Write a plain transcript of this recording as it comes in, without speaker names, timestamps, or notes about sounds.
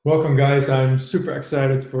Welcome, guys. I'm super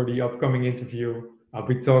excited for the upcoming interview. I'll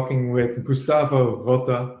be talking with Gustavo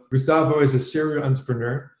Rota. Gustavo is a serial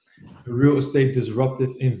entrepreneur, a real estate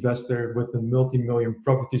disruptive investor with a multi-million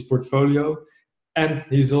properties portfolio, and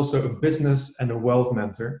he's also a business and a wealth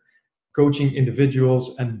mentor, coaching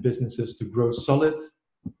individuals and businesses to grow solid,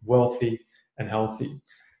 wealthy, and healthy.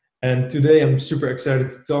 And today I'm super excited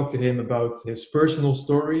to talk to him about his personal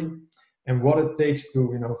story and what it takes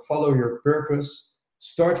to, follow your purpose,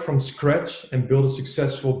 start from scratch and build a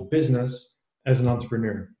successful business as an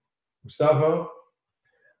entrepreneur. Gustavo,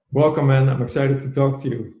 welcome, man. I'm excited to talk to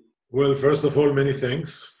you. Well, first of all, many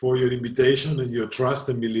thanks for your invitation and your trust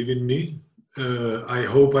and belief in me. I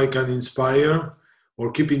hope I can inspire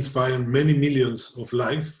or keep inspiring many millions of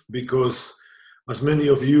life, because as many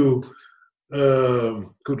of you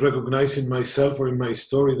could recognize in myself or in my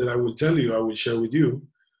story that I will tell you, I will share with you.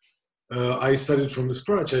 I started from the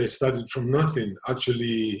scratch. I started from nothing.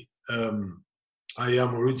 Actually, I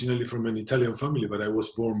am originally from an Italian family, but I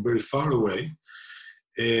was born very far away.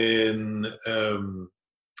 And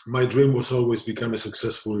my dream was always become a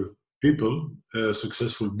successful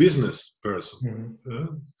successful business person.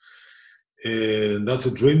 And that's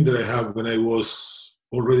a dream that I have when I was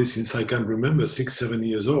already, since I can remember, 6, 7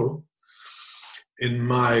 years old. And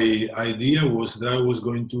my idea was that I was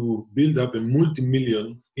going to build up a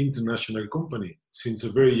multi-million international company since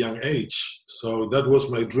a very young age. So that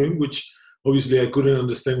was my dream, which obviously I couldn't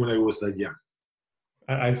understand when I was that young.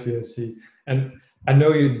 I see, I see. And I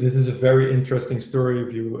know this is a very interesting story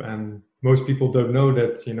of you, and most people don't know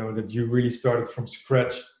that, that you really started from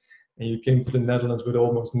scratch and you came to the Netherlands with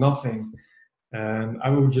almost nothing. And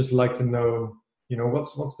I would just like to know,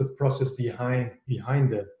 what's the process behind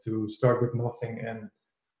it to start with nothing and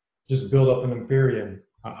just build up an imperium?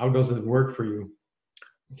 How does it work for you?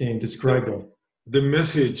 Can you describe that? The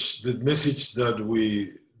message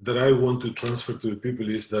that I want to transfer to the people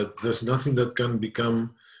is that there's nothing that can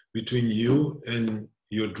become between you and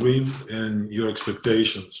your dream and your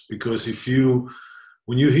expectations. Because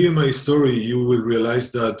when you hear my story, you will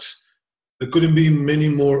realize that there couldn't be many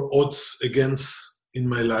more odds against in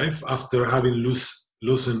my life after having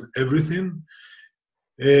loosened everything.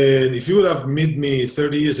 And if you would have met me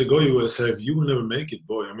 30 years ago, you would have said, you will never make it,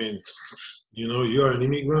 boy. I mean, you're an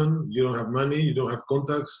immigrant, you don't have money, you don't have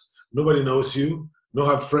contacts, nobody knows you, don't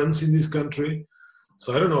have friends in this country.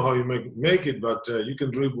 So I don't know how you make it, but you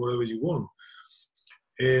can dream whatever you want.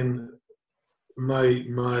 And my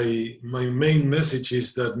main message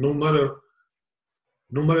is that no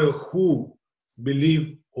matter who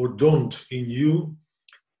believe or don't in you,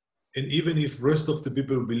 and even if rest of the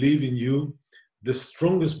people believe in you, the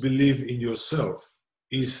strongest belief in yourself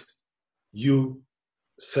is you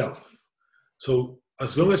self. So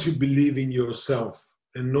as long as you believe in yourself,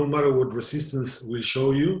 and no matter what resistance will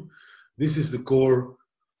show you, this is the core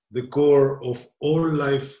of all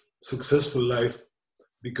life, successful life.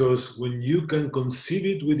 Because when you can conceive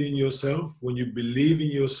it within yourself, when you believe in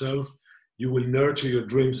yourself, you will nurture your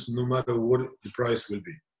dreams no matter what the price will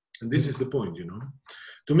be. And this is the point,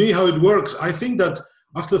 To me, how it works, I think that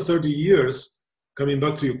after 30 years, coming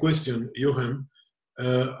back to your question, Johan,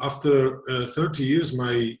 after 30 years,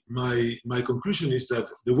 my conclusion is that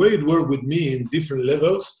the way it worked with me in different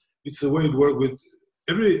levels, it's the way it worked with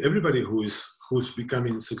everybody who's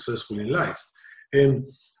becoming successful in life. And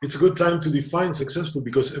it's a good time to define successful,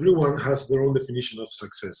 because everyone has their own definition of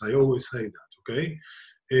success. I always say that, okay?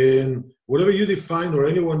 And whatever you define or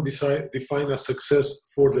anyone define as success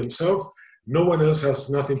for themselves, no one else has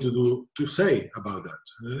nothing to say about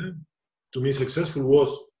that. To me, successful was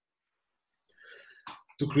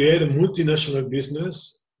to create a multinational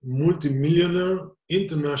business, multi-millionaire,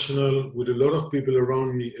 international, with a lot of people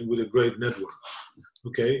around me and with a great network.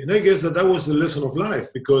 Okay, and I guess that was the lesson of life,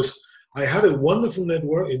 because I had a wonderful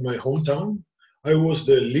network in my hometown. I was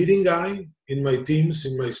the leading guy in my teams,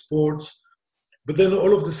 in my sports, but then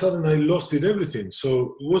all of a sudden I lost everything.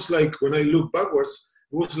 So it was like, when I look backwards,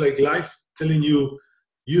 it was like life telling you,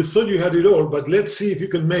 you thought you had it all, but let's see if you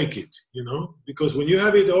can make it, because when you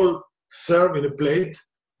have it all served in a plate,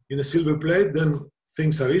 in a silver plate, then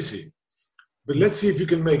things are easy. But let's see if you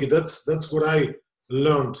can make it. That's what I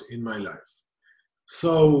learned in my life.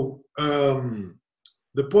 So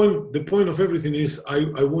the point of everything is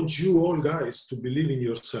I want you all guys to believe in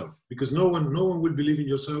yourself, because no one will believe in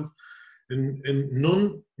yourself, and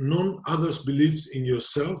none others believes in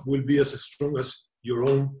yourself will be as strong as your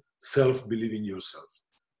own self believe in yourself.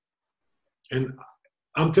 And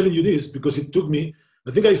I'm telling you this because it took me,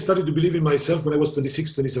 I think I started to believe in myself when I was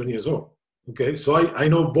 26, 27 years old. Okay, so I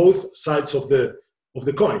know both sides of the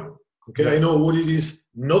coin. Okay, I know what it is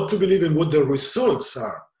not to believe in what the results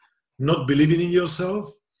are. not believing in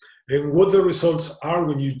yourself, and what the results are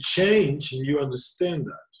when you change and you understand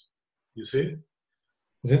that. You see?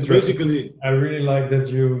 It's So interesting. basically, I really like that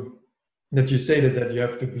you say that you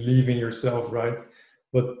have to believe in yourself, right?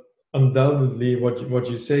 But undoubtedly, what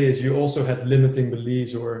you say is you also had limiting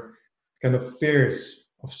beliefs or kind of fears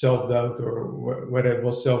of self-doubt, or whether it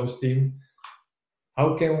was self-esteem.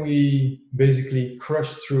 How can we basically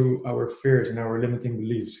crush through our fears and our limiting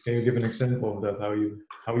beliefs? Can you give an example of that? How you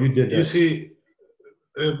did you that? see,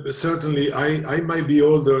 certainly I might be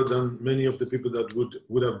older than many of the people that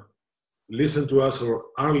would have listened to us or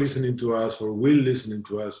are listening to us or will listening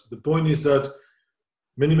to us. The point is that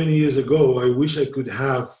many years ago, I wish I could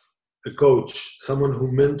have a coach, someone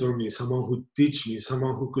who mentor me, someone who teach me,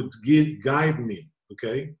 someone who could guide me,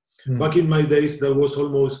 okay? Back in my days, that was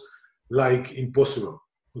almost like impossible,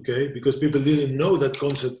 okay? Because people didn't know that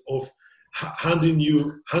concept of handing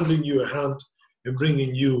you a hand and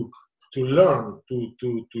bringing you to learn,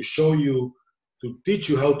 to show you, to teach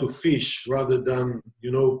you how to fish rather than,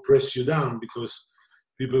 press you down, because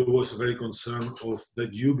people was very concerned of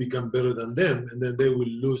that you become better than them and then they will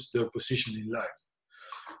lose their position in life.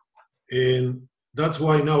 And that's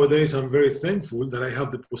why nowadays I'm very thankful that I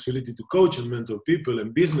have the possibility to coach and mentor people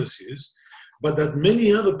and businesses, but that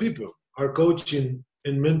many other people are coaching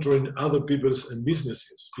and mentoring other people's and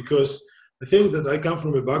businesses, because I think that I come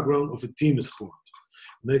from a background of a team sport.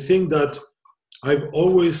 And I think that I've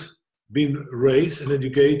always been raised and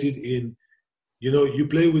educated in, you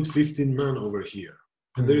play with 15 men over here,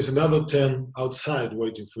 and there is another 10 outside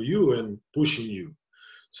waiting for you and pushing you.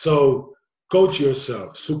 So coach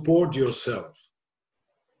yourself, support yourself.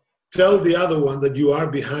 Tell the other one that you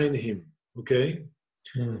are behind him, okay?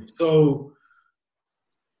 So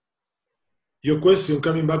your question,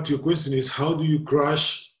 coming back to your question, is how do you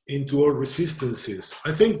crash into all resistances?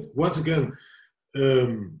 I think, once again,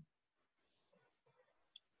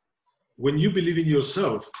 when you believe in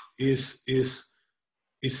yourself is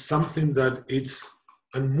something that it's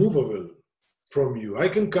unmovable from you. I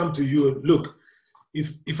can come to you and look,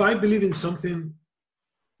 if I believe in something,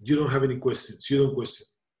 you don't have any questions. You don't question,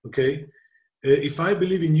 okay? If I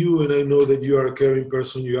believe in you and I know that you are a caring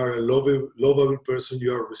person, you are a lovable person,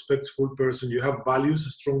 you are a respectful person, you have values,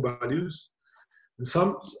 strong values, and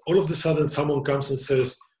all of a sudden someone comes and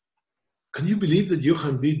says, can you believe that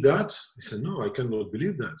Johan did that? I said, no, I cannot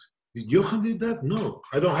believe that. Did Johan do that? No.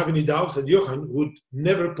 I don't have any doubts that Johan would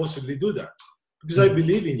never possibly do that, because I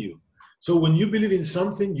believe in you. So when you believe in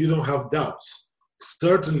something, you don't have doubts.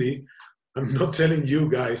 Certainly, I'm not telling you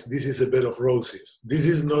guys this is a bed of roses. This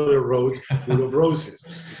is not a road full of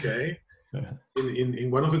roses, okay? In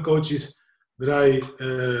one of the coaches that I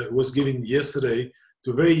was giving yesterday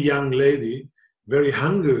to a very young lady, very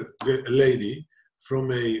hungry lady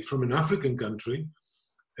from an African country,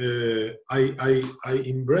 I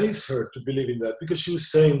embrace her to believe in that, because she was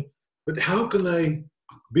saying, but how can I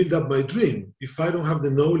build up my dream if I don't have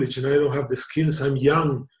the knowledge and I don't have the skills? I'm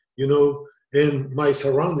young, and my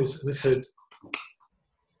surroundings. And I said,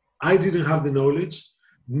 I didn't have the knowledge.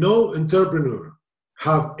 No entrepreneur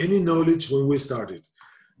have any knowledge when we started.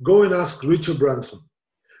 Go and ask Richard Branson.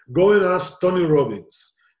 Go and ask Tony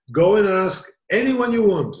Robbins. Go and ask anyone you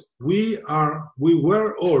want. We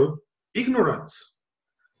were all ignorance,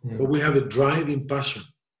 but we have a driving passion.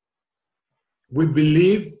 We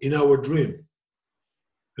believe in our dream,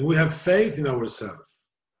 and we have faith in ourselves.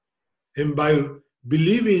 And by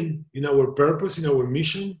believing in our purpose, in our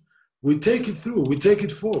mission, we take it through, we take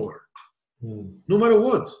it forward, no matter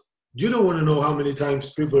what. You don't want to know how many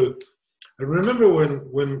times people. I remember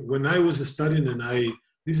when I was studying, and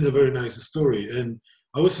this is a very nice story, and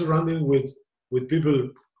I was surrounded with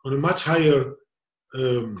people on a much higher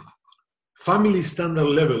family standard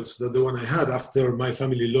levels than the one I had after my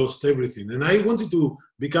family lost everything. And I wanted to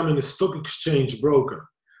become a stock exchange broker.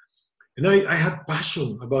 And I had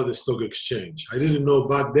passion about the stock exchange. I didn't know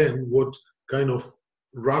back then what kind of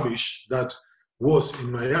rubbish that was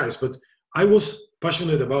in my eyes, but I was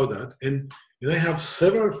passionate about that. And I have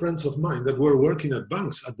several friends of mine that were working at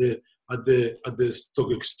banks at the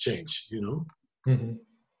stock exchange,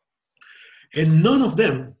 And none of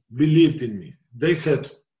them believed in me. They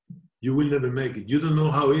said, you will never make it. You don't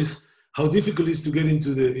know how difficult it is to get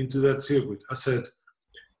into that circuit. I said,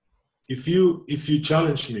 if you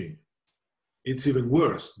challenge me, it's even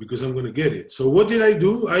worse, because I'm going to get it. So what did I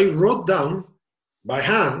do? I wrote down by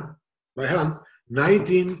hand,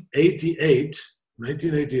 1988.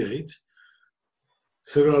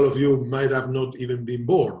 Several of you might have not even been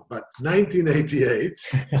born, but 1988,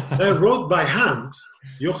 I wrote by hand,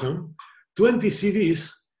 Johan, 20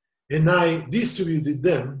 CDs, and I distributed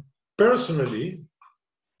them personally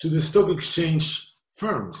to the stock exchange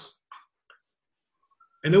firms.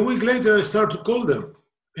 And a week later, I start to call them.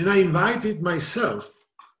 And I invited myself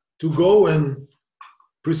to go and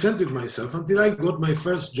presented myself until I got my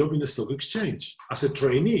first job in the stock exchange as a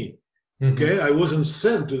trainee. Okay, I wasn't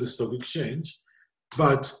sent to the stock exchange,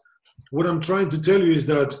 but what I'm trying to tell you is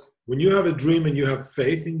that when you have a dream and you have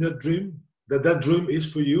faith in that dream, that dream is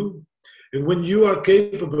for you, and when you are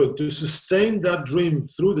capable to sustain that dream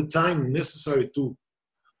through the time necessary to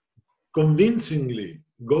convincingly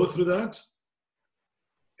go through that,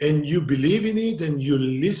 and you believe in it and you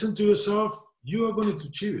listen to yourself, you are going to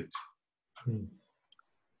achieve it.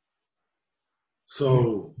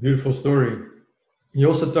 So beautiful story. You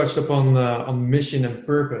also touched upon on mission and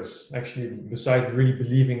purpose. Actually, besides really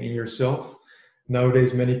believing in yourself,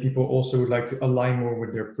 nowadays many people also would like to align more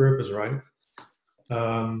with their purpose, right?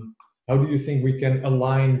 How do you think we can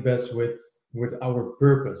align best with our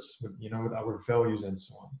purpose, with our values and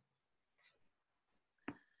so on?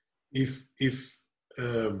 If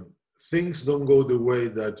things don't go the way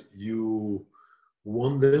that you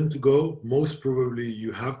want them to go, most probably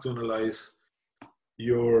you have to analyze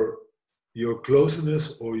your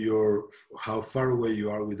closeness or how far away you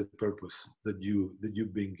are with the purpose that you've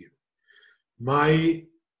been given.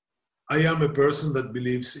 I am a person that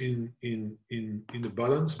believes in the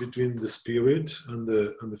balance between the spirit and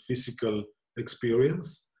the physical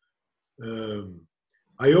experience.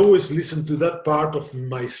 I always listen to that part of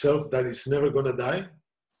myself that is never gonna die.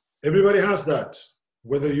 Everybody has that,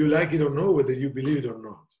 whether you like it or not, whether you believe it or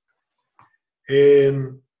not.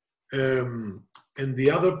 And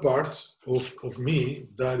the other part of me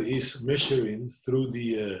that is measuring through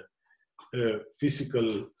the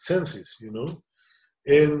physical senses,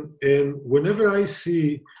 And whenever I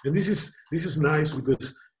see, and this is nice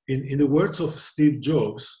because in the words of Steve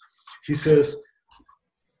Jobs, he says,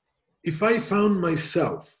 if I found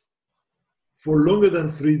myself for longer than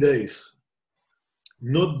 3 days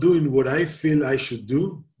not doing what I feel I should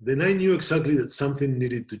do, then I knew exactly that something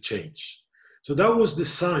needed to change. So that was the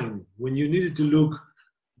sign when you needed to look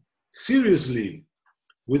seriously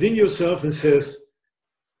within yourself and says,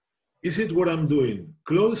 is it what I'm doing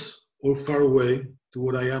close or far away to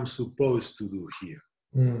what I am supposed to do here?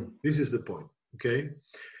 This is the point, okay?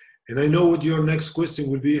 And I know what your next question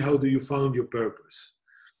will be, how do you find your purpose?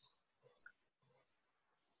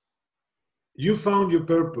 You found your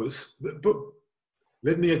purpose, but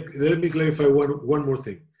let me clarify one more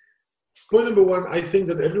thing. Point number one, I think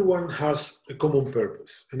that everyone has a common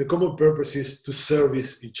purpose, and the common purpose is to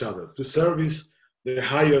service each other, to service the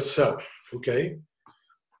higher self, okay?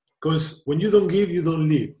 Because when you don't give, you don't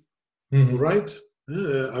live, right?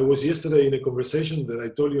 I was yesterday in a conversation that I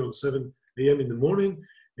told you on 7 a.m. in the morning,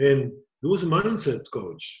 and there was a mindset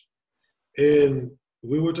coach. And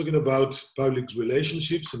we were talking about public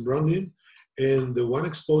relationships and branding, and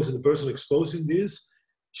the person exposing this,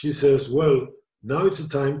 she says, well, now it's a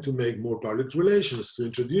time to make more public relations, to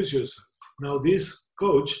introduce yourself. Now this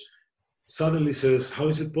coach suddenly says, how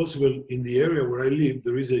is it possible in the area where I live,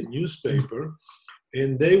 there is a newspaper,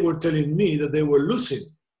 and they were telling me that they were losing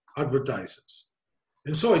advertisers.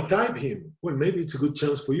 And so I type him, well, maybe it's a good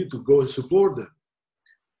chance for you to go and support them.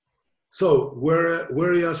 So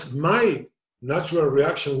whereas my natural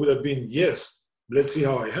reaction would have been, yes, let's see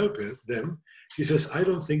how I help them. He says, I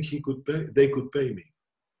don't think they could pay me.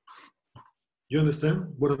 You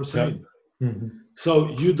understand what I'm saying? Yeah. Mm-hmm. So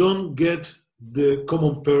you don't get the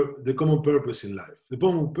common purpose in life. The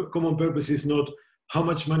common purpose is not how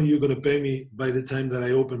much money you're going to pay me by the time that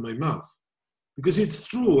I open my mouth. Because it's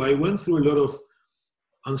true, I went through a lot of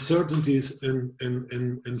uncertainties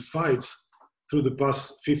and fights through the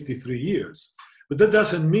past 53 years. But that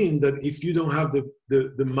doesn't mean that if you don't have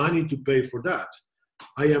the money to pay for that,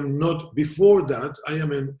 I am not, before that, I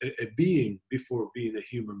am a being before being a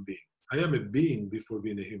human being. I am a being before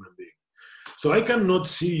being a human being. So I cannot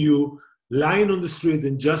see you lying on the street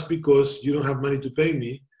and just because you don't have money to pay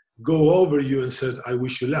me, go over you and said, I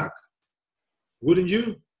wish you luck. Wouldn't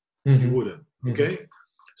you? Mm-hmm. You wouldn't, okay? Mm-hmm.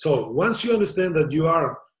 So once you understand that you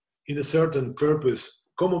are in a certain purpose,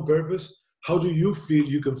 common purpose, how do you feel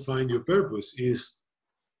you can find your purpose? Is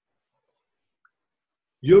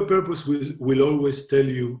your purpose will always tell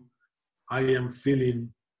you, I am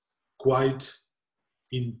feeling quite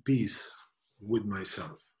in peace with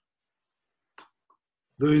myself.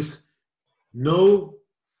 There is no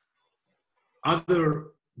other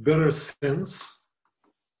better sense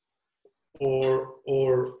or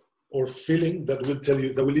feeling that will tell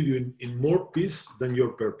you, that will leave you in more peace than your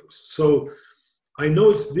purpose. So I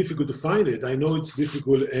know it's difficult to find it. I know it's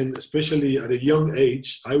difficult, and especially at a young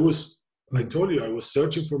age, I told you, I was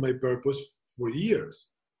searching for my purpose for years.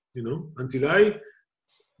 until I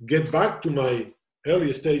get back to my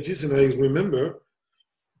early stages. And I remember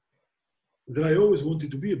that I always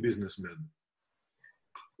wanted to be a businessman.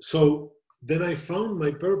 So then I found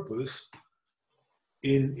my purpose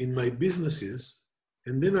in my businesses.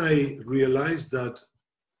 And then I realized that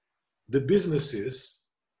the businesses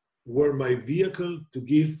were my vehicle to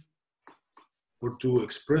give or to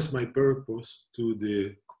express my purpose to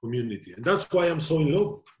the community. And that's why I'm so in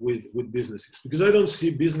love with businesses, because I don't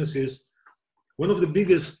see businesses. One of the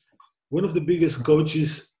biggest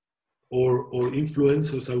coaches or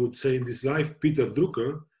influencers, I would say, in this life, Peter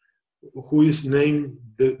Drucker, who is named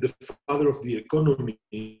the father of the economy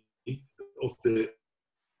of the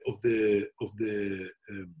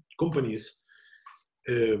companies,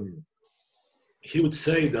 he would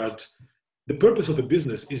say that the purpose of a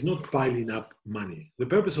business is not piling up money. The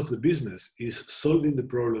purpose of the business is solving the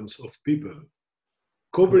problems of people,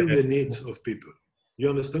 covering the needs of people. You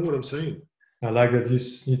understand what I'm saying? I like that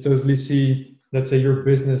you totally see, let's say, your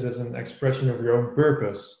business as an expression of your own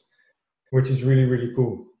purpose, which is really, really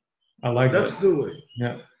cool. I like That's that. the way.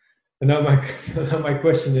 Yeah. And now my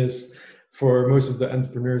question is, for most of the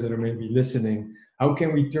entrepreneurs that are maybe listening, how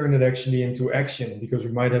can we turn it actually into action? Because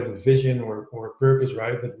we might have a vision or a purpose,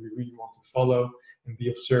 right, that we really want to follow and be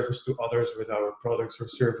of service to others with our products or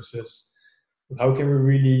services. But how can we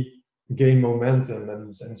really gain momentum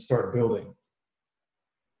and start building?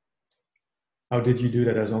 How did you do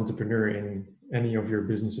that as an entrepreneur in any of your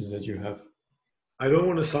businesses that you have? I don't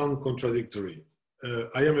want to sound contradictory.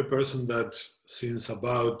 I am a person that since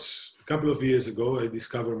about a couple of years ago, I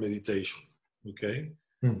discovered meditation, okay?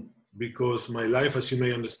 Because my life, as you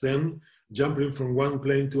may understand, jumping from one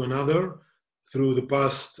plane to another, through the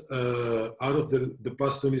past, out of the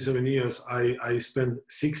past 27 years, I spent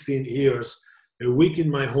 16 years, a week in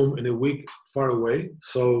my home and a week far away.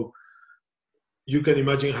 So you can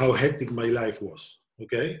imagine how hectic my life was,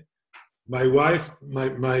 okay? My life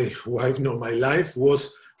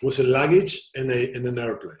was a luggage and an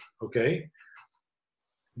airplane, okay?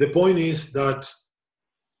 The point is that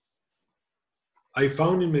I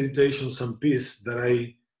found in meditation some peace,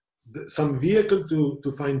 some vehicle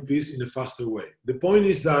to find peace in a faster way. The point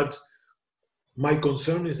is that my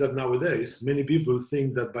concern is that nowadays, many people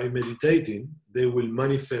think that by meditating, they will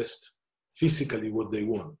manifest physically what they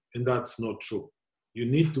want. And that's not true. You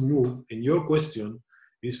need to move. And your question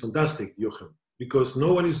is fantastic, Jochen, because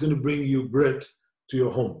no one is going to bring you bread to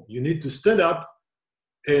your home. You need to stand up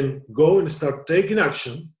and go and start taking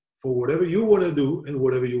action for whatever you want to do and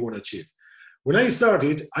whatever you want to achieve. When I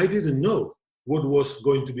started, I didn't know what was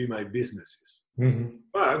going to be my businesses.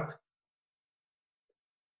 But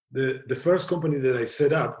the first company that I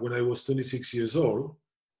set up when I was 26 years old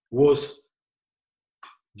was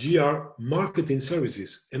GR Marketing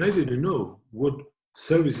Services. And I didn't know what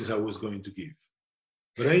services I was going to give.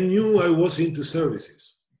 But I knew I was into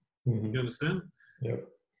services. You understand? Yeah.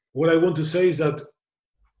 What I want to say is that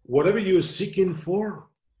whatever you're seeking for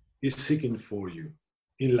is seeking for you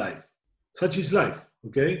in life. Such is life,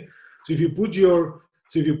 okay? So if you put your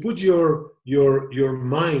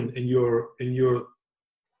mind and your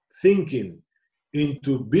thinking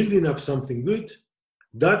into building up something good,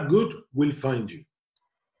 that good will find you.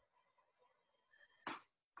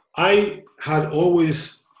 I had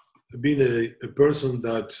always been a person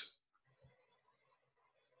that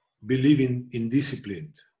believed in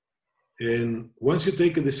discipline. And once you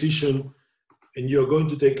take a decision and you're going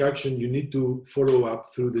to take action, you need to follow up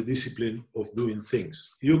through the discipline of doing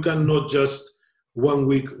things. You cannot just 1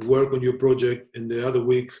 week work on your project and the other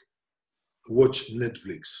week watch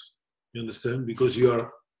Netflix. You understand? Because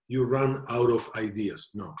you run out of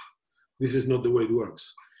ideas. No, this is not the way it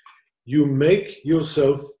works. You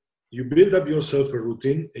build up yourself a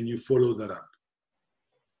routine and you follow that up.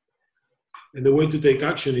 And the way to take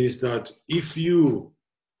action is that if you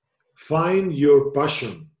find your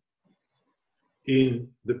passion in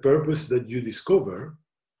the purpose that you discover,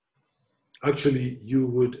 actually you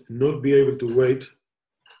would not be able to wait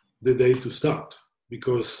the day to start,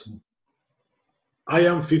 because I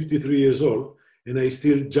am 53 years old and I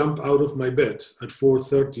still jump out of my bed at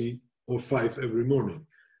 4:30 or 5 every morning.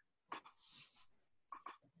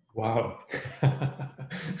 Wow.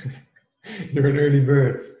 You're an early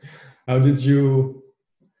bird. How did you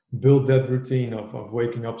build that routine of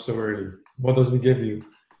waking up so early? What does it give you?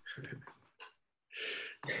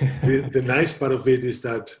 The nice part of it is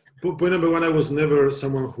that, point number one, I was never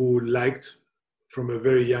someone who liked from a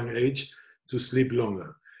very young age to sleep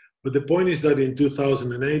longer. But the point is that in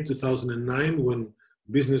 2008, 2009, when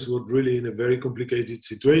business was really in a very complicated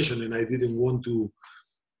situation and I didn't want to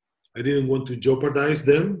jeopardize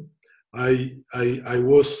them, I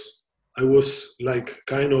was like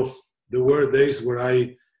kind of, there were days where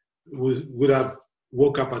I would have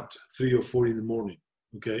woke up at 3 or 4 in the morning.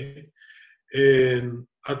 Okay. And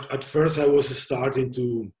at first I was starting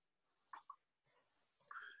to,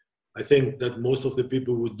 I think that most of the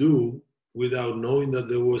people would do without knowing that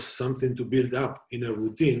there was something to build up in a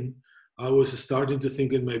routine. I was starting to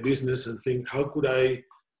think in my business and think, how could I,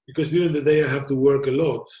 because during the day I have to work a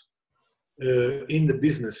lot in the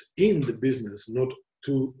business, not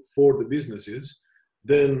for the businesses,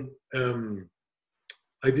 then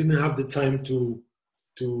I didn't have the time to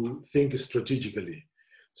think strategically.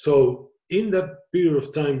 So in that period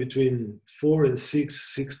of time between 4 and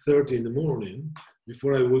 6:30 in the morning,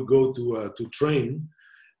 before I would go to train,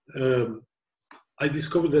 I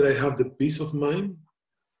discovered that I have the peace of mind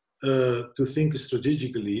to think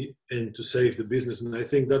strategically and to save the business. And I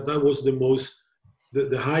think that that was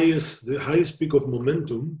the highest peak of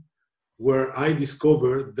momentum, where I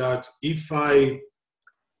discovered that if I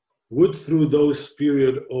would, through those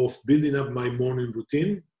period of building up my morning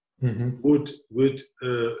routine, would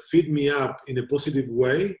feed me up in a positive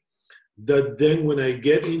way, that then when I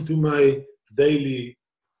get into my daily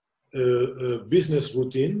business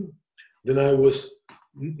routine, then I was,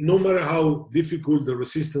 no matter how difficult the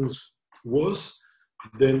resistance was,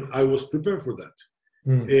 then I was prepared for that.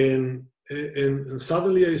 And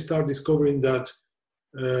suddenly I start discovering that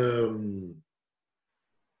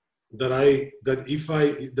if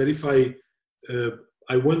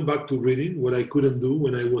I went back to reading, what I couldn't do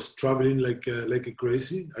when I was traveling like a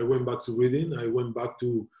crazy. I went back to reading. I went back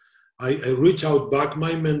to, I reach out back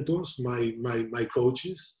my mentors, my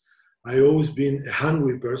coaches. I always been a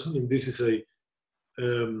hungry person, and this is a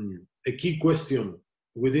key question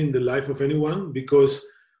within the life of anyone, because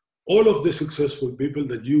all of the successful people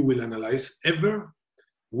that you will analyze ever,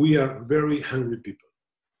 we are very hungry people.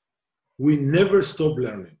 We never stop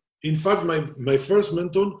learning. In fact, my first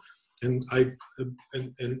mentor, and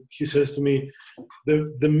he says to me,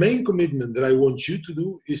 the main commitment that I want you to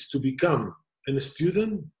do is to become a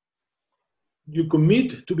student. You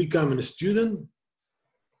commit to become a student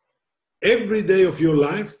every day of your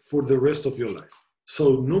life for the rest of your life.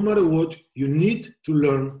 So no matter what, you need to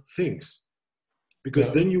learn things,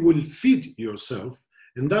 because then you will feed yourself,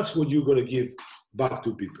 and that's what you're going to give back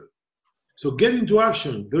to people. So get into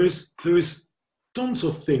action. There is tons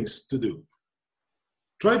of things to do.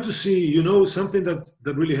 Try to see, something that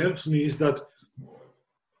really helps me is that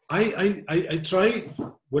I try,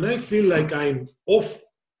 when I feel like I'm off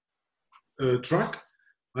track,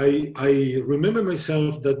 I remember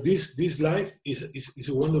myself that this life is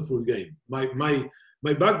a wonderful game.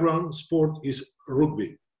 My background sport is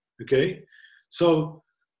rugby. Okay, so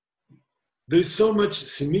there's so much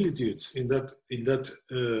similitudes in that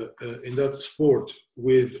sport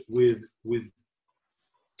with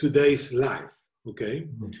today's life. Okay,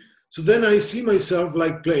 so then I see myself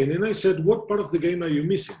like playing, and I said, what part of the game are you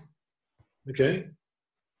missing? Okay,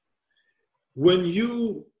 when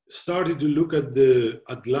you started to look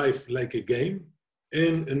at life like a game,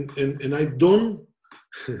 and I don't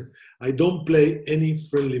I don't play any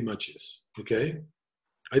friendly matches. Okay,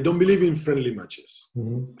 I don't believe in friendly matches.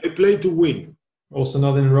 I play to win. Also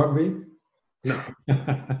not in rugby? No.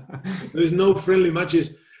 There's no friendly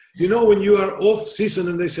matches. When you are off season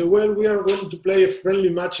and they say, well, we are going to play a friendly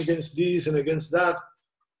match against this and against that.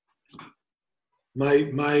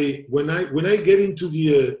 When I get into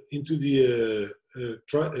the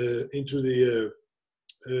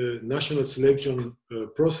national selection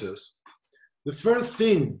process, the first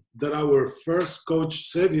thing that our first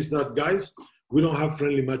coach said is that, guys, we don't have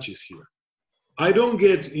friendly matches here. I don't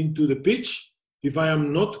get into the pitch if I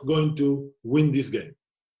am not going to win this game.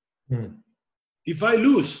 If I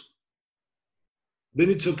lose, then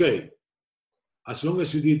it's okay, as long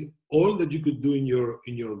as you did all that you could do in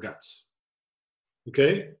your guts.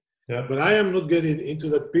 Okay? Yeah. But I am not getting into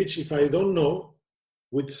that pitch if I don't know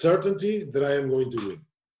with certainty that I am going to win.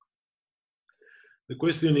 The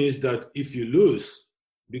question is that if you lose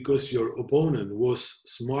because your opponent was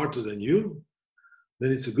smarter than you,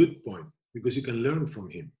 then it's a good point, because you can learn from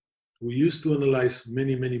him. We used to analyze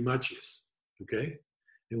many, many matches, okay?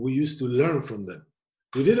 And we used to learn from them.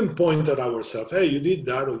 We didn't point at ourselves, hey, you did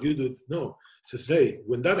that or you did. No, it says, hey,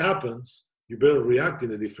 when that happens, you better react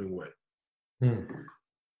in a different way.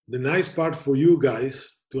 The nice part for you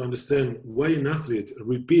guys to understand why an athlete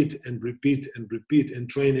repeat and repeat and repeat and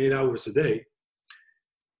train 8 hours a day,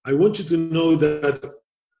 I want you to know that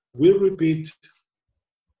we repeat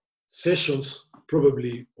sessions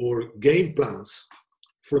probably, or game plans,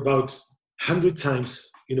 for about 100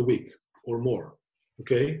 times in a week or more,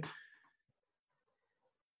 okay?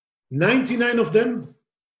 99 of them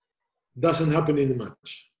doesn't happen in the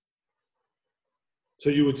match. So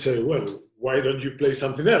you would say, well, why don't you play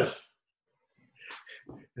something else?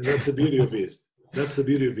 And that's the beauty of it. That's the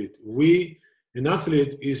beauty of it. An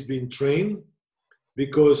athlete is being trained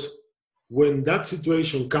because when that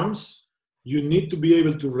situation comes, you need to be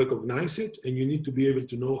able to recognize it and you need to be able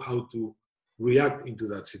to know how to react into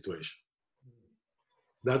that situation.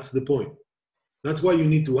 That's the point. That's why you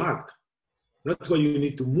need to act. That's why you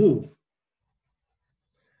need to move.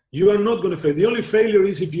 You are not going to fail. The only failure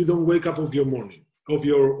is if you don't wake up of your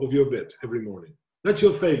bed every morning. That's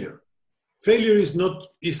your failure. Failure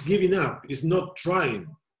is giving up, is not trying.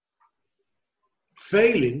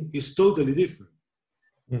 Failing is totally different.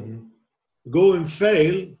 Mm-hmm. Go and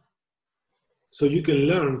fail so you can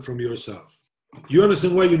learn from yourself. You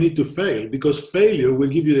understand why you need to fail? Because failure will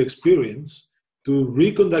give you the experience to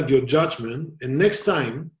reconduct your judgment and next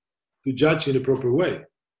time to judge in a proper way.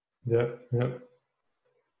 Yeah.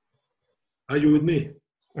 Are you with me?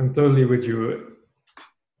 I'm totally with you.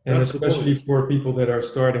 And That's especially for people that are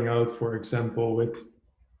starting out, for example, with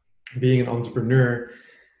being an entrepreneur,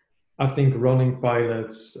 I think running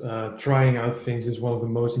pilots, trying out things is one of the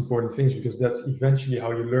most important things because that's eventually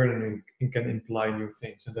how you learn and can imply new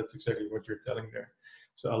things. And that's exactly what you're telling there.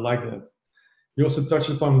 So I like that. You also touched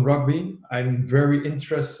upon rugby. I'm very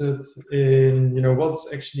interested in,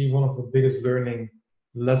 what's actually one of the biggest learning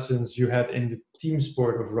lessons you had in the team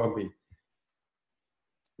sport of rugby?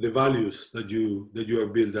 The values that you are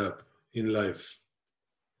built up in life.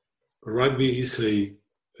 Rugby is a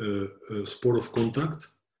sport of contact.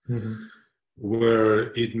 Mm-hmm.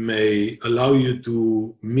 Where it may allow you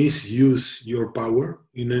to misuse your power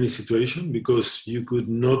in any situation because you could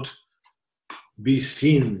not be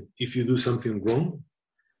seen if you do something wrong.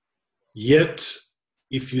 Yet,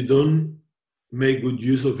 if you don't make good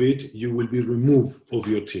use of it, you will be removed of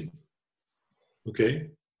your team. Okay?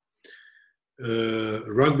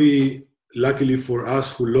 Rugby, luckily for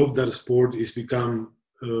us who love that sport, is become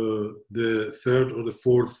the third or the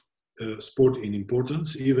fourth sport in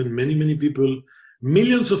importance. Even many people,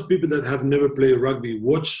 millions of people that have never played rugby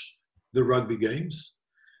watch the rugby games.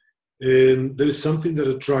 And there is something that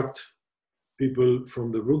attracts people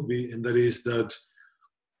from the rugby, and that is that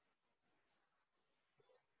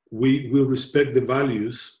we respect the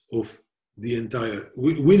values of the entire.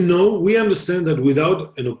 We understand that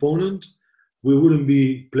without an opponent, we wouldn't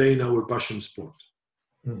be playing our passion sport.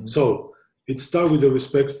 Mm-hmm. So it starts with the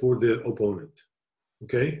respect for the opponent.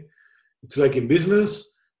 Okay? It's like in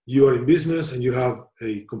business, you are in business and you have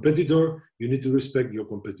a competitor, you need to respect your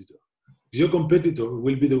competitor. Your competitor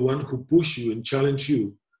will be the one who push you and challenge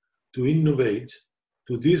you to innovate,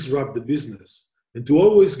 to disrupt the business, and to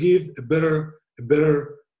always give a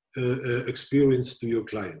better experience to your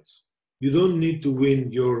clients. You don't need to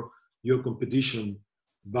win your competition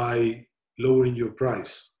by lowering your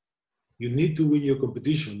price. You need to win your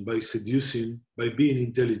competition by seducing, by being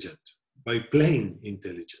intelligent, by playing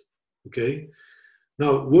intelligent. Okay?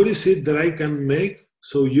 Now, what is it that I can make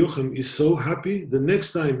so Jochen is so happy? The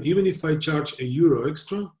next time, even if I charge €1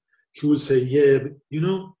 extra, he will say, yeah,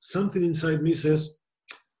 but something inside me says,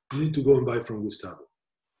 you need to go and buy from Gustavo.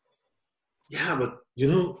 Yeah, but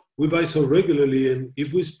we buy so regularly, and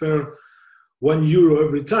if we spare €1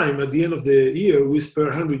 every time, at the end of the year, we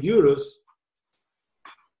spare €100,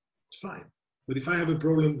 it's fine. But if I have a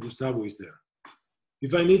problem, Gustavo is there.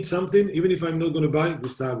 If I need something, even if I'm not going to buy,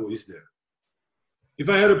 Gustavo is there. If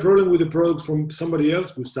I had a problem with a product from somebody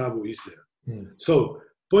else, Gustavo is there. Mm. So,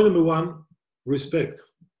 point number one, respect.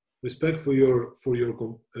 Respect for your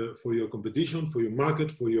competition, for your market,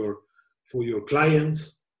 for your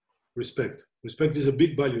clients. Respect. Respect is a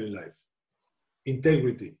big value in life.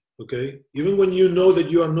 Integrity. Okay. Even when you know that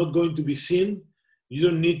you are not going to be seen, you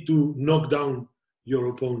don't need to knock down your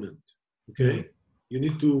opponent. Okay. Mm. You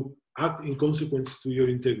need to act in consequence to your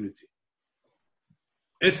integrity.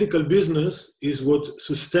 Ethical business is what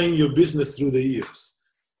sustains your business through the years.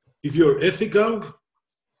 If you're ethical,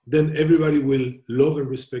 then everybody will love and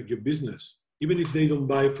respect your business, even if they don't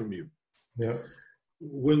buy from you. Yeah.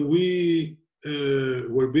 When we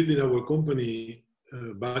were building our company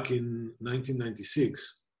back in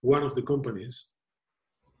 1996, one of the companies,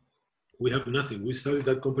 we have nothing. We started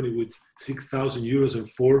that company with €6,000 and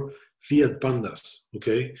 4 Fiat Pandas,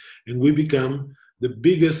 okay? And we become the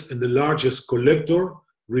biggest and the largest collector,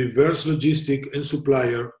 reverse logistic, and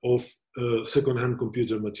supplier of second-hand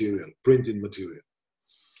computer material, printing material.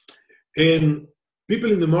 And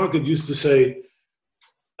people in the market used to say,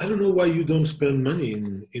 I don't know why you don't spend money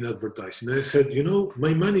in advertising. And I said,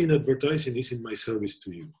 my money in advertising is in my service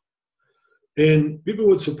to you. And people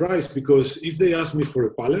were surprised because if they ask me for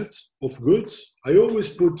a pallet of goods, I always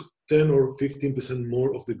put 10 or 15%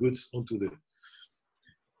 more of the goods onto the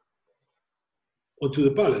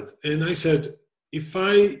pallet. And I said, if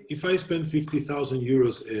I spend 50,000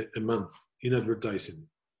 euros a month in advertising,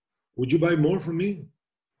 would you buy more from me?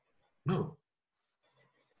 No.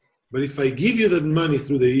 But if I give you that money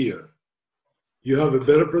through the year, you have a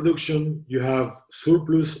better production, you have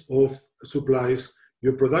surplus of supplies,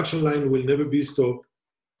 your production line will never be stopped,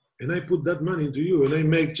 and I put that money into you, and I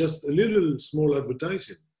make just a little small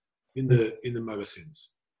advertising in the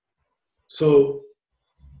magazines. So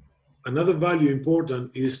another value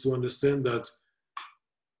important is to understand that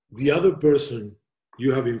the other person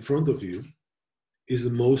you have in front of you is the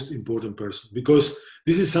most important person, because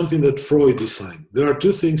this is something that Freud designed. There are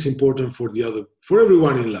two things important for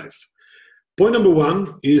everyone in life. Point number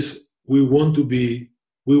one is we want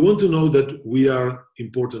to know that we are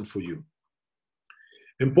important for you.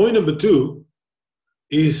 And point number two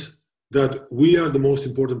is that we are the most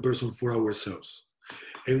important person for ourselves.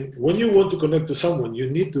 And when you want to connect to someone, you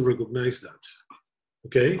need to recognize that.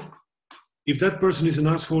 Okay? If that person is an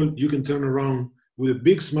asshole, you can turn around with a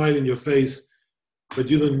big smile in your face, but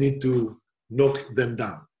you don't need to knock them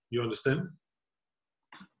down. You understand?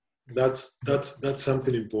 That's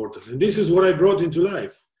something important. And this is what I brought into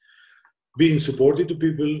life. Being supportive to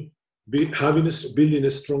people, building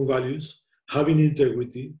strong values, having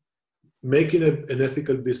integrity, making an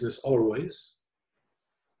ethical business always.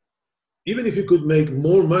 Even if you could make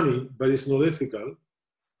more money, but it's not ethical,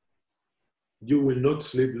 you will not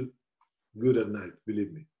sleep good at night,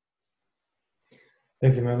 believe me.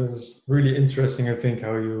 Thank you, man. This is really interesting, I think,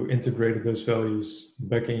 how you integrated those values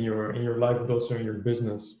back in your life, but also in your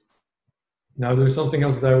business. Now, there's something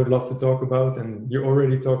else that I would love to talk about, and you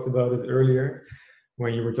already talked about it earlier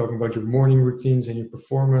when you were talking about your morning routines and your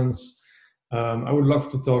performance. I would love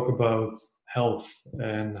to talk about health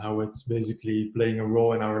and how it's basically playing a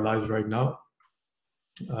role in our lives right now,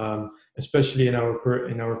 especially in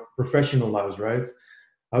our professional lives, right?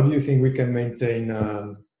 How do you think we can maintain,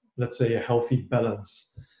 let's say, a healthy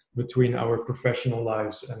balance between our professional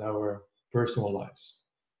lives and our personal lives?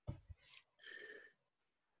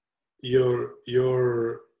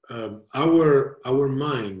 Our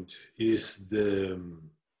mind is the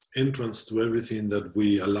entrance to everything that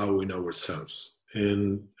we allow in ourselves,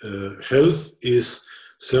 and health is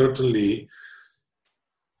certainly,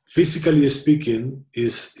 physically speaking,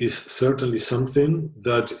 is certainly something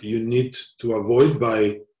that you need to avoid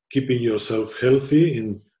by keeping yourself healthy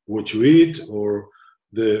in what you eat or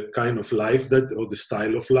the kind of life or the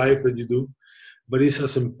style of life that you do. But it's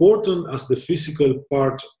as important as the physical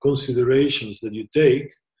part considerations that you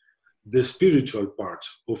take, the spiritual part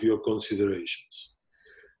of your considerations.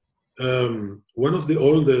 One of the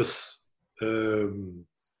oldest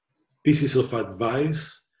pieces of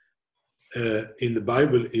advice in the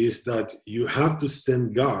Bible is that you have to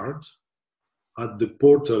stand guard at the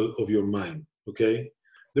portal of your mind, okay?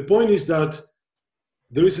 The point is that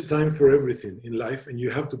there is a time for everything in life, and you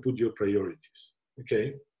have to put your priorities,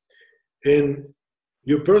 okay? And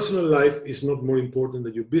your personal life is not more important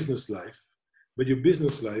than your business life, but your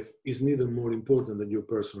business life is neither more important than your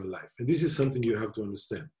personal life. And this is something you have to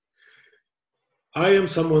understand. I am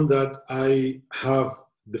someone that I have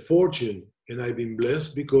the fortune, and I've been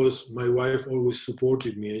blessed because my wife always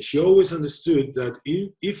supported me, and she always understood that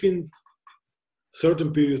if in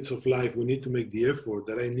certain periods of life we need to make the effort,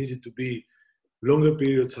 that I needed to be longer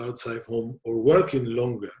periods outside home or working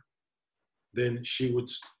longer, then she would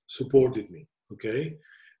support me, okay?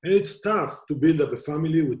 And it's tough to build up a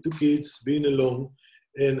family with 2 kids, being alone,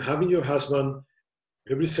 and having your husband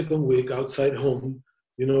every second week outside home,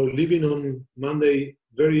 you know, leaving on Monday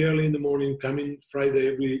very early in the morning, coming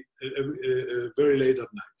Friday very late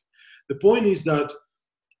at night. The point is that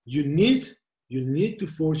you need to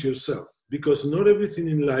force yourself, because not everything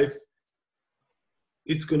in life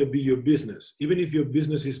it's going to be your business. Even if your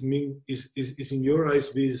business is in your eyes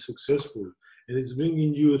being successful and it's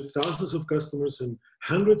bringing you thousands of customers and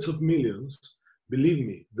hundreds of millions, believe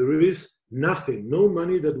me, there is nothing, no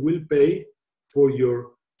money that will pay for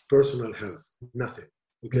your personal health. Nothing.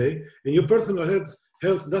 Okay? And your personal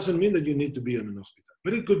health doesn't mean that you need to be in an hospital,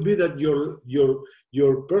 but it could be that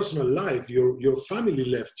your personal life, your family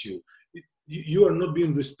left you. You are not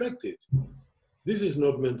being respected. This is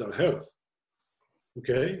not mental health.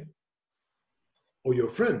 Okay? Or your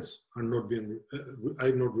friends are not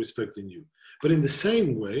respecting you. But in the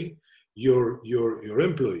same way, your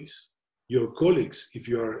employees, your colleagues, if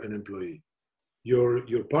you are an employee,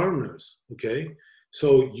 your partners, okay?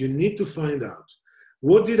 So you need to find out.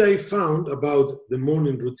 What did I found about the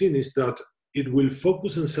morning routine is that it will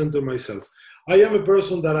focus and center myself. I am a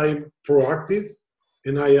person that I'm proactive,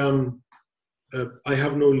 and I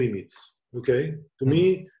have no limits. Okay, to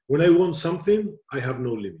me, when I want something, I have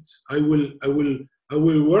no limits. I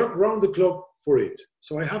will work round the clock for it.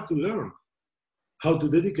 So I have to learn how to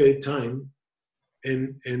dedicate time,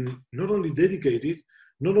 and not only dedicate it,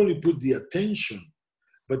 not only put the attention,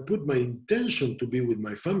 but put my intention to be with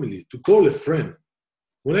my family, to call a friend.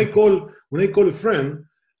 When I call a friend,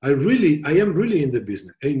 I am really in the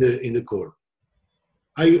business, in the call.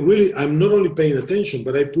 I'm not only paying attention,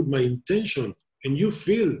 but I put my intention, and you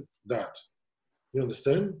feel that. You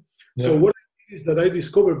understand? Yeah. So what is that I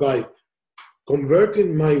discovered by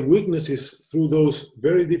converting my weaknesses through those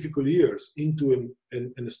very difficult years into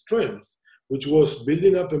a strength, which was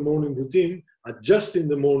building up a morning routine, adjusting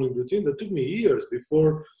the morning routine. That took me years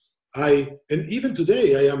before and even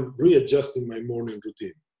today, I am readjusting my morning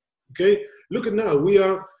routine. Okay, look at now, we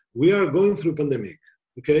are going through pandemic.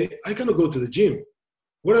 Okay, I cannot go to the gym.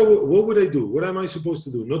 What would I do? What am I supposed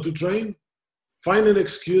to do? Not to train? Find an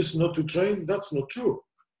excuse not to train? That's not true.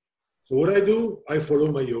 So what I do, I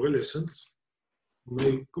follow my yoga lessons on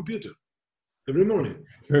my computer every morning.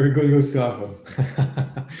 Very good, Gustavo.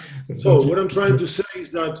 So what I'm trying to say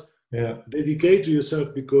is that dedicate to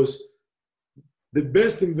yourself, because the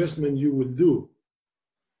best investment you will do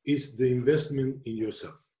is the investment in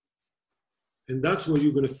yourself. And that's where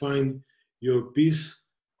you're going to find your peace,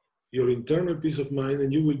 your internal peace of mind,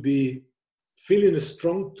 and you will be feeling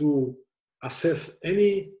strong to assess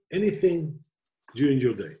anything during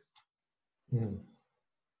your day.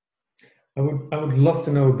 I would love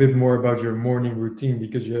to know a bit more about your morning routine,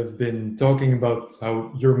 because you have been talking about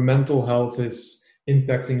how your mental health is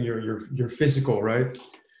impacting your physical, right?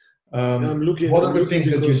 What are the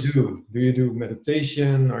things that you do? Do you do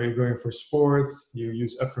meditation? Are you going for sports? Do you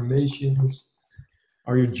use affirmations?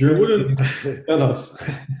 Are you journaling? Tell us.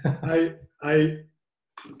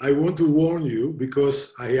 I want to warn you,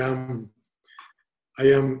 because I am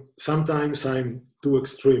sometimes I'm too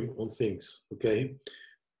extreme on things. Okay.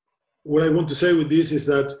 What I want to say with this is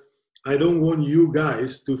that I don't want you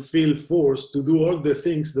guys to feel forced to do all the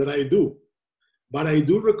things that I do, but I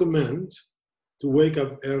do recommend to wake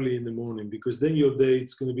up early in the morning, because then your day,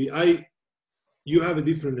 it's going to be, you have a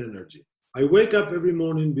different energy. I wake up every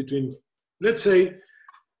morning between, let's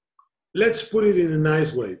put it in a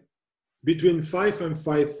nice way, between 5 and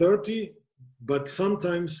 5:30, but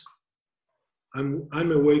sometimes I'm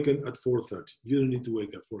awakened at 4:30. You don't need to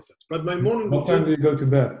wake up 4:30. But my morning routine. What time do you go to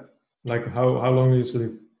bed? Like how long do you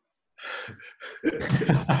sleep?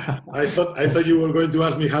 I thought you were going to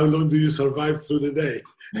ask me how long do you survive through the day.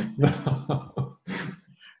 No.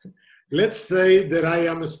 Let's say that I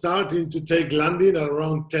am starting to take landing at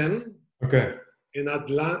around 10. Okay. And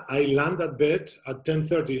I land at bed at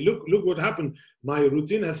 10:30. Look what happened. My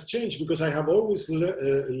routine has changed, because I have always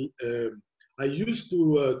I used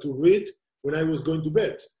to read when I was going to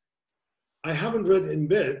bed. I haven't read in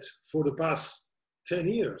bed for the past 10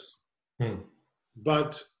 years.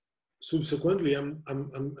 But subsequently,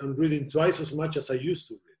 I'm reading twice as much as I used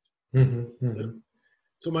to read.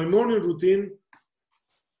 So my morning routine,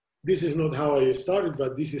 this is not how I started,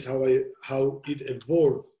 but this is how it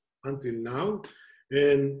evolved until now.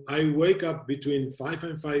 And I wake up between 5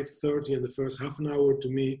 and 5:30, and the first half an hour to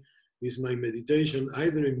me is my meditation,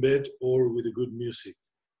 either in bed or with a good music.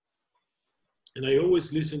 And I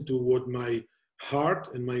always listen to what my heart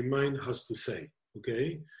and my mind has to say.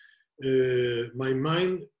 Okay. My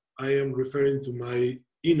mind, I am referring to my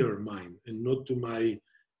inner mind, and not to my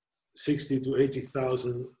 60 to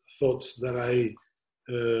 80,000 thoughts that I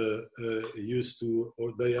used to,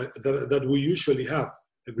 or that we usually have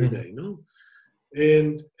every day, no?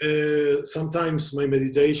 And sometimes my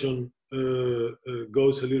meditation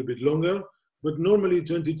goes a little bit longer, but normally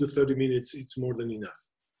 20 to 30 minutes, it's more than enough.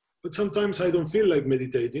 But sometimes I don't feel like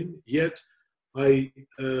meditating, yet I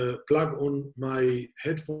plug on my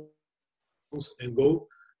headphones and go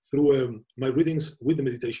through my readings with the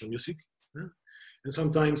meditation music. And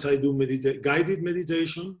sometimes I do guided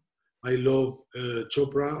meditation. I love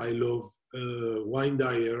Chopra. I love Wayne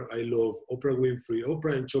Dyer. I love Oprah Winfrey.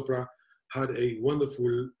 Oprah and Chopra had a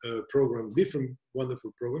wonderful program, different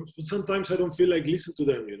wonderful programs. But sometimes I don't feel like listening to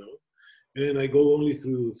them, and I go only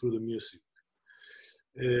through the music.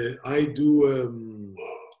 I do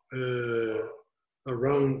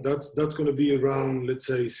around, that's going to be around, let's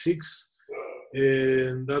say 6.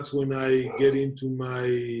 And that's when I get into my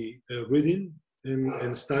reading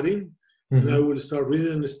and studying. And I will start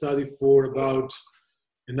reading and study for about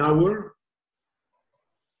an hour.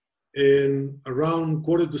 And around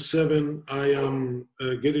 6:45, I am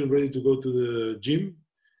getting ready to go to the gym.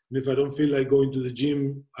 And if I don't feel like going to the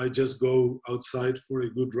gym, I just go outside for a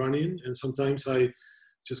good running. And sometimes I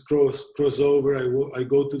just cross over. I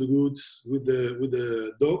go to the woods with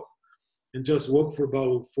the dog and just walk for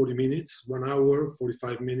about 40 minutes, 1 hour,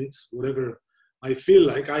 45 minutes, whatever I feel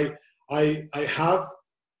like. I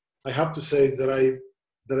have to say that I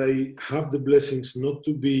have the blessings not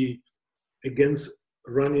to be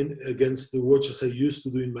running against the watch as I used to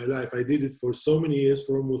do in my life. I did it for so many years,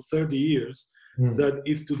 for almost 30 years, that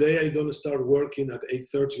if today I don't start working at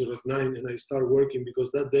 8:30 or at 9 and I start working because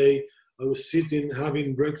that day I was sitting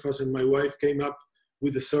having breakfast and my wife came up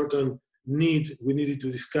with a certain need we needed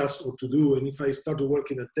to discuss or to do, and if I started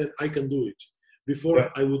working at 10, I can do it. Before,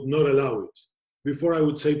 I would not allow it. Before, I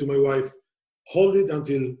would say to my wife, hold it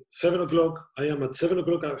until 7 o'clock. I am at 7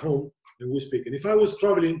 o'clock at home and we speak. And if I was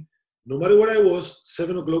traveling, no matter where I was,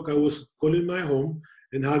 7 o'clock I was calling my home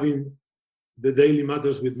and having the daily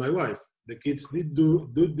matters with my wife. The kids did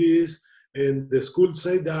do this, and the school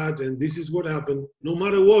said that, and this is what happened. No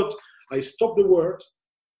matter what, I stop the work.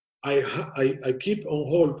 I keep on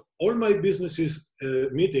hold all my businesses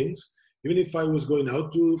meetings, even if I was going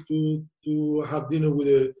out to have dinner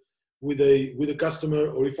with a customer,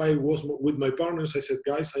 or if I was with my partners, I said,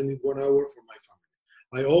 guys, I need 1 hour for my family.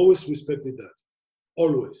 I always respected that,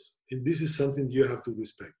 always, and this is something you have to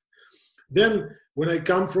respect. Then when I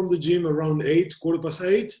come from the gym around 8,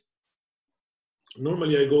 8:15,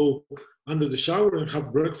 normally I go under the shower and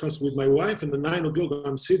have breakfast with my wife, and at 9 o'clock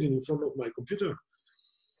I'm sitting in front of my computer.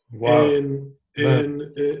 Wow. And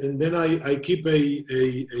then I keep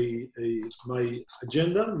my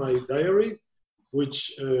agenda, my diary, which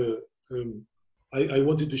I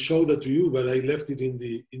wanted to show that to you, but I left it in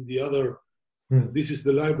the other. This is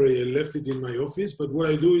the library. I left it in my office. But what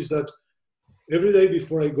I do is that every day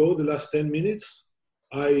before I go, the last 10 minutes,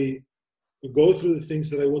 I go through the things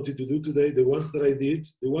that I wanted to do today, the ones that I did,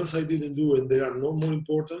 the ones I didn't do, and they are no more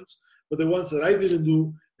important, but the ones that I didn't do,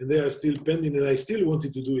 and they are still pending, and I still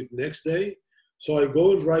wanted to do it next day. So I go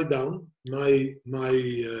and write down my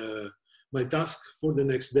task for the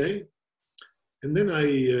next day, and then I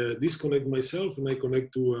disconnect myself and I connect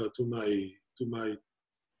to my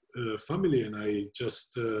family, and I just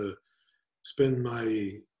spend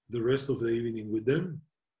the rest of the evening with them,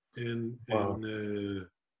 and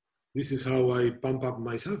this is how I pump up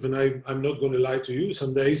myself. And I'm not going to lie to you.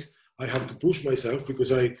 Some days I have to push myself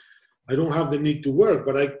because I don't have the need to work,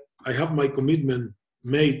 but I have my commitment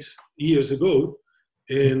made years ago,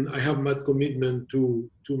 and I have my commitment to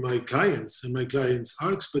my clients, and my clients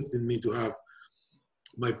are expecting me to have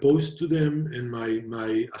my post to them and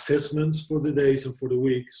my assessments for the days and for the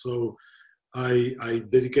week. So I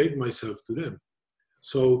dedicate myself to them.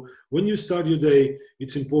 So when you start your day,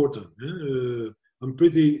 it's important. I'm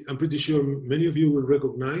pretty sure many of you will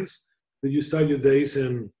recognize that you start your days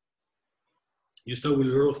and you start with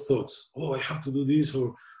a lot of thoughts. Oh, I have to do this,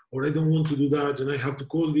 or I don't want to do that, and I have to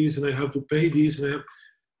call this, and I have to pay this, and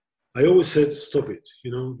I always said, stop it.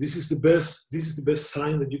 You know, this is the best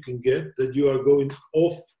sign that you can get that you are going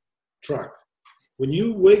off track. When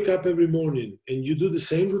you wake up every morning and you do the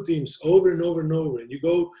same routines over and over and over, and you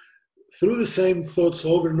go through the same thoughts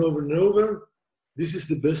over and over and over, this is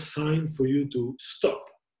the best sign for you to stop,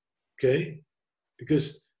 okay?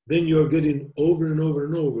 Because then you are getting over and over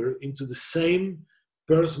and over into the same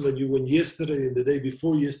person that you were yesterday and the day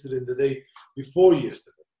before yesterday and the day before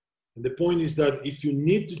yesterday. And the point is that if you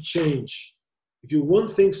need to change, if you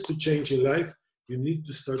want things to change in life, you need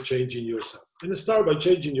to start changing yourself. And start by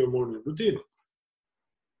changing your morning routine.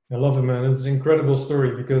 I love it, man. It's an incredible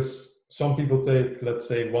story because some people take, let's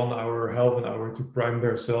say, 1 hour, half an hour to prime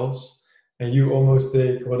themselves. And you almost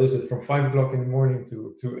take, what is it, from 5 o'clock in the morning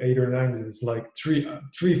to 8 or 9. It's like three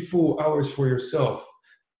full hours for yourself.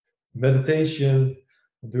 Meditation,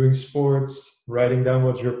 doing sports, writing down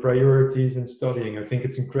what your priorities and studying. I think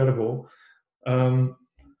it's incredible.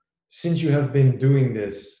 Since you have been doing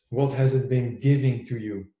this, what has it been giving to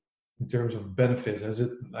you in terms of benefits?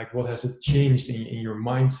 What has it changed in your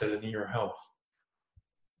mindset and in your health?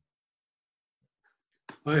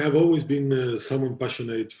 I have always been someone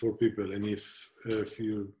passionate for people, and I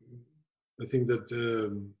think that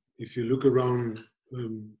if you look around,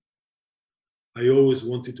 I always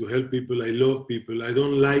wanted to help people. I love people. I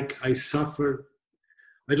don't like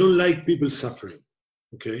people suffering.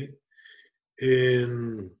 Okay,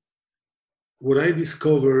 and what I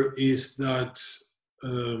discover is that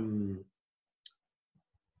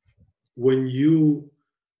when you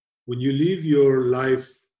live your life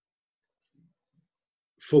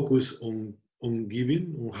focus on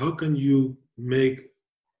giving, on how can you make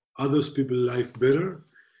others people's life better,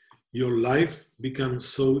 your life becomes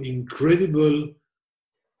so incredible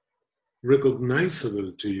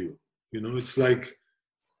recognizable to you. You know, it's like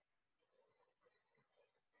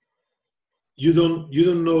you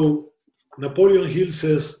don't know. Napoleon Hill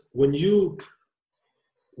says when you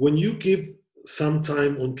keep some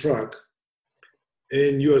time on track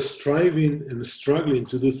and you are striving and struggling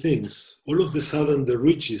to do things, all of a sudden the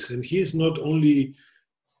riches, and he is not only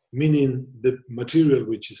meaning the material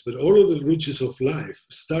riches, but all of the riches of life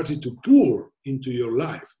started to pour into your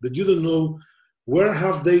life that you don't know where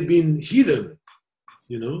have they been hidden,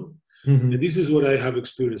 you know? Mm-hmm. And this is what I have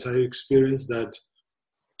experienced. I experienced that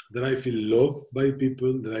I feel loved by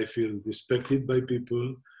people, that I feel respected by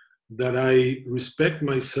people, that I respect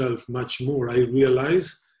myself much more. I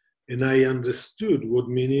realized and I understood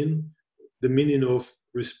the meaning of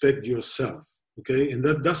respect yourself, okay? And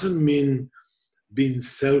that doesn't mean being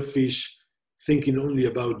selfish, thinking only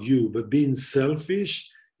about you, but being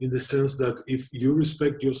selfish in the sense that if you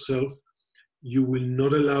respect yourself, you will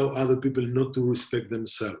not allow other people not to respect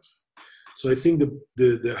themselves. So I think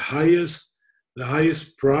the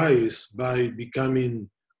highest prize by becoming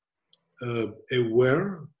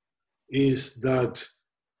aware is that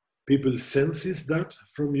people senses that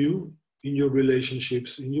from you in your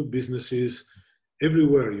relationships, in your businesses,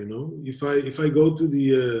 everywhere. You know, if I go to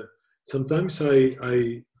the sometimes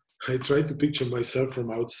I try to picture myself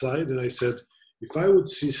from outside, and I said, if I would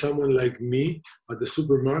see someone like me at the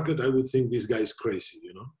supermarket, I would think this guy is crazy.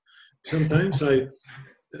 You know, sometimes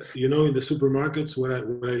you know, in the supermarkets where I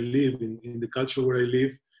live, in the culture where I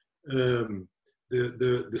live,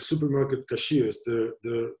 the supermarket cashiers,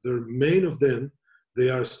 the main of them, they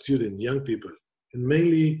are students, young people, and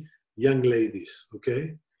mainly young ladies,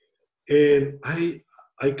 okay? And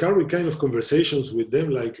I carry kind of conversations with them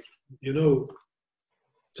like, you know,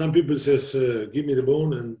 some people says, give me the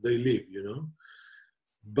bone, and they leave, you know?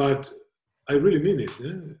 But I really mean it.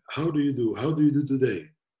 Eh? How do you do? How do you do today?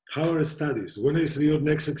 How are studies? When is your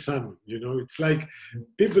next exam? You know, it's like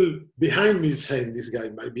people behind me saying this guy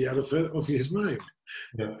might be out of his mind.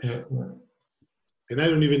 Yeah. And I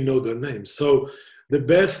don't even know their names. So the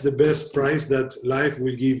best prize that life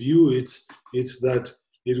will give you, it's that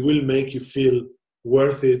it will make you feel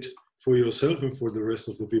worth it for yourself and for the rest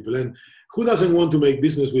of the people. And who doesn't want to make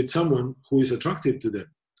business with someone who is attractive to them?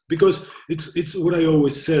 Because it's what I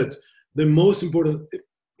always said. The most important,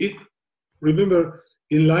 remember,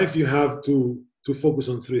 in life you have to focus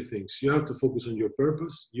on three things. You have to focus on your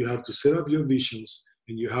purpose, you have to set up your visions,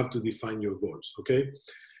 and you have to define your goals, okay?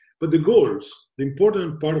 But the goals, the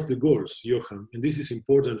important part of the goals, Johan, and this is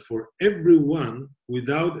important for everyone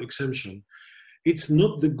without exemption, it's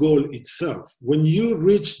not the goal itself. When you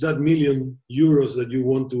reach that €1,000,000 that you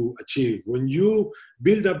want to achieve, when you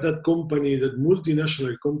build up that company, that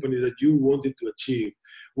multinational company that you wanted to achieve,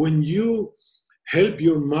 when you help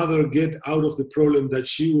your mother get out of the problem that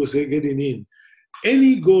she was getting in,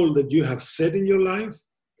 any goal that you have set in your life,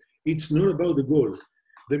 it's not about the goal.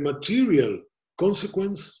 The material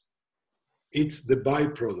consequence, it's the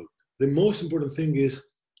byproduct. The most important thing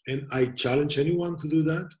is, and I challenge anyone to do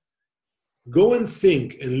that, go and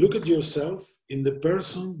think and look at yourself in the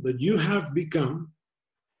person that you have become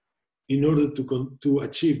in order to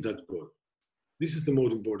achieve that goal. This is the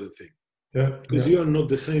most important thing. Yeah. Because you are not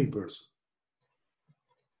the same person.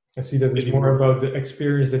 I see that it's anymore. more about the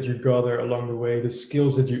experience that you gather along the way, the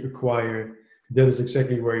skills that you acquire. That is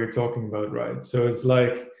exactly where you're talking about, right? So it's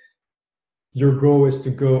like your goal is to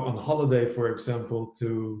go on holiday, for example,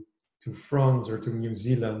 to France or to New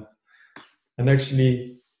Zealand. And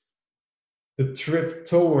actually, the trip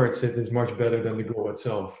towards it is much better than the goal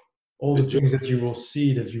itself. All the things that you will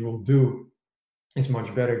see, that you will do, is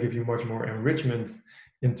much better, give you much more enrichment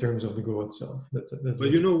in terms of the goal itself.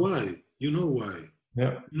 But you know why? You know why?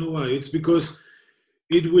 Yeah. You know why? It's because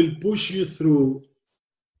it will push you through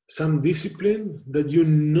some discipline that you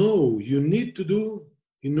know you need to do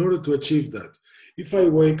in order to achieve that. If I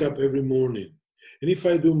wake up every morning, and if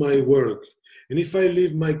I do my work, and if I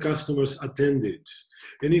leave my customers attended,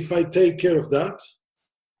 and if I take care of that,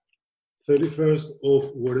 31st of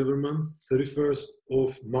whatever month, 31st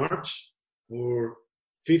of March, or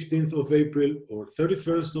 15th of April, or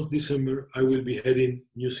 31st of December, I will be heading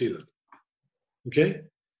New Zealand. Okay?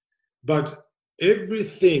 But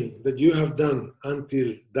everything that you have done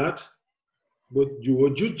until that, what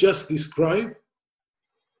you just described,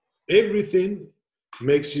 everything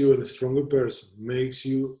makes you a stronger person, made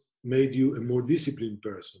you a more disciplined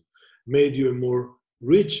person, made you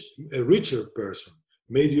a richer person,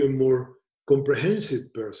 made you a more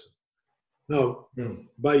comprehensive person. Now,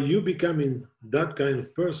 by you becoming that kind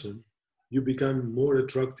of person, you become more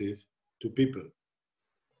attractive to people.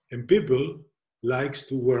 And people likes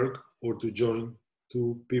to work or to join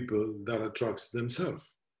to people that attracts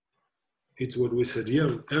themselves. It's what we said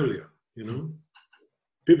earlier, you know.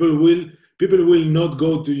 People will not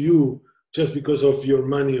go to you just because of your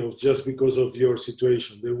money or just because of your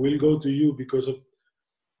situation. They will go to you because of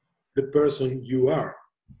the person you are.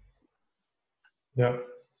 Yeah.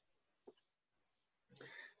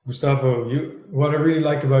 Gustavo, what I really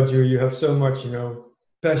like about you, you have so much,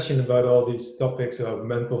 passion about all these topics of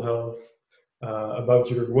mental health, about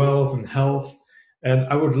your wealth and health. And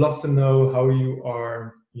I would love to know how you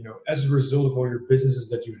are, as a result of all your businesses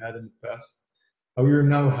that you had in the past, how you're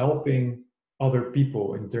now helping other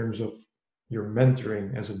people in terms of your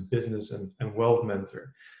mentoring as a business and wealth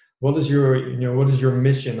mentor. What is your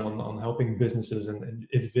mission on helping businesses and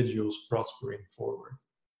individuals prospering forward?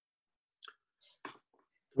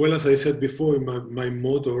 Well, as I said before, my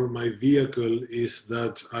motor, my vehicle is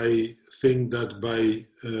that I think that by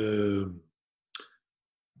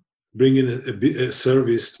bringing a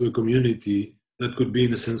service to a community, that could be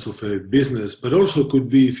in a sense of a business, but also could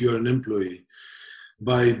be if you're an employee,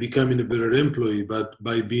 by becoming a better employee, but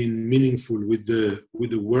by being meaningful with the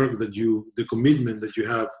work that the commitment that you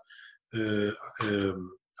have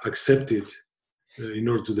accepted in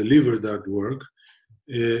order to deliver that work.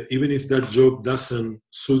 Even if that job doesn't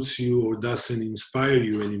suit you or doesn't inspire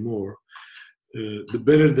you anymore, the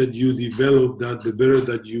better that you develop that, the better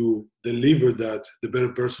that you deliver that, the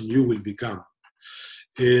better person you will become.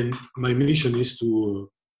 And my mission is to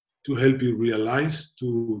help you realize,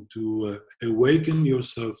 to awaken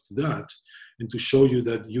yourself to that, and to show you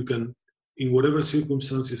that you can, in whatever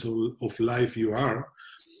circumstances of life you are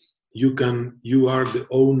the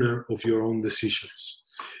owner of your own decisions.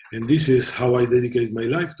 And this is how I dedicate my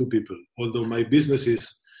life to people. Although my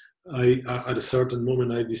businesses, at a certain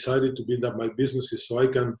moment, I decided to build up my businesses so I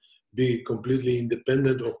can be completely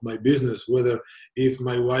independent of my business. Whether if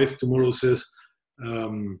my wife tomorrow says,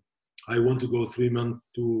 I want to go 3 months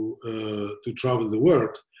to travel the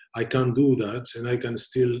world, I can do that, and I can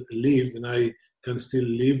still live, and I can still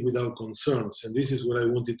live without concerns. And this is what I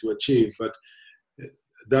wanted to achieve. But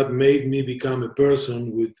that made me become a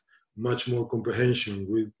person with much more comprehension,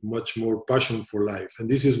 with much more passion for life. And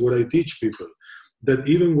this is what I teach people, that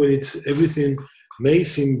even when everything may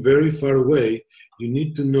seem very far away, you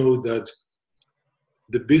need to know that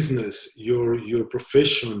the business, your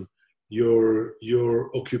profession, your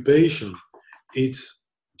occupation, it's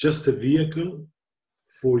just a vehicle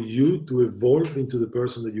for you to evolve into the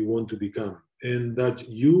person that you want to become. And that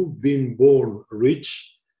you being born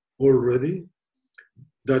rich already,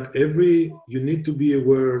 that you need to be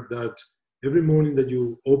aware that every morning that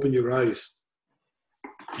you open your eyes,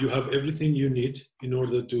 you have everything you need in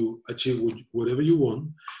order to achieve whatever you want.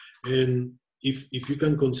 And if you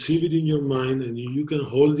can conceive it in your mind and you can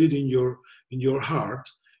hold it in your heart,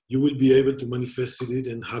 you will be able to manifest it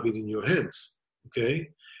and have it in your hands. Okay?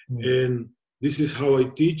 And this is how I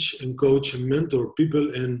teach and coach and mentor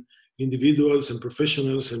people and individuals and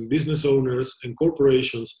professionals and business owners and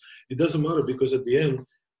corporations. It doesn't matter, because at the end,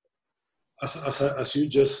 as you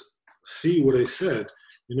just see what I said,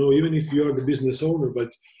 even if you are the business owner, but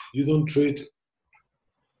you don't treat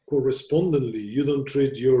correspondingly, you don't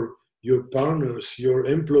treat your partners, your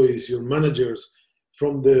employees, your managers,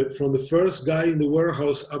 from the first guy in the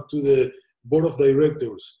warehouse up to the board of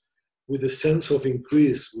directors, with a sense of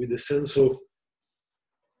increase, with a sense of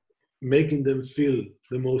making them feel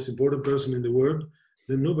the most important person in the world,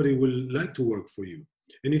 then nobody will like to work for you.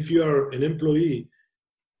 And if you are an employee,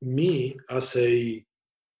 me as a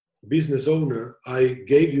business owner, I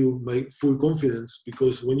gave you my full confidence,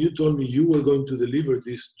 because when you told me you were going to deliver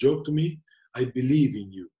this job to me, I believe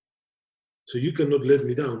in you. So you cannot let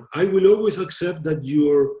me down. I will always accept that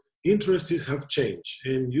your interests have changed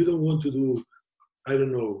and you don't want to do, I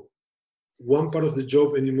don't know, one part of the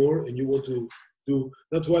job anymore, and you want to do.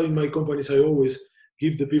 That's why in my companies I always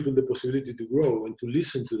give the people the possibility to grow and to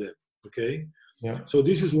listen to them. Okay? Yeah. So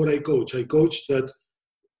this is what I coach. I coach that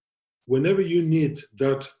whenever you need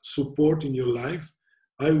that support in your life,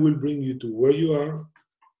 I will bring you to where you are,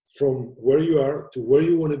 from where you are to where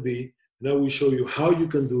you want to be, and I will show you how you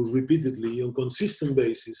can do repeatedly on consistent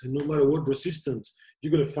basis. And no matter what resistance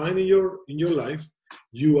you're going to find in your life,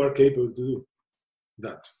 you are capable to do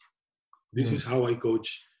that. This is how I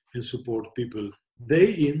coach and support people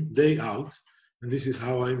day in, day out, and this is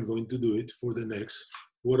how I'm going to do it for the next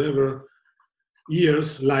whatever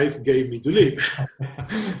years life gave me to live.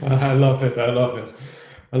 I love it. I love it.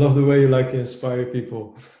 I love the way you like to inspire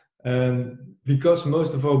people. And because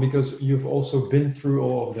you've also been through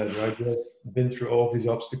all of that, right? You've been through all of these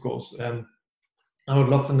obstacles. And I would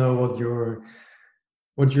love to know what your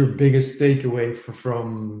what's your biggest takeaway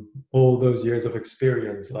from all those years of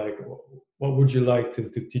experience? Like, what would you like to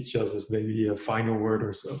teach us as maybe a final word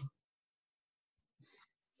or so?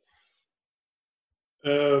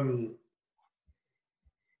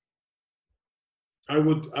 I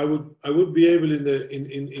would be able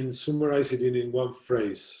in summarize it in one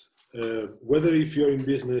phrase. Whether if you're in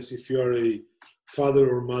business, if you are a father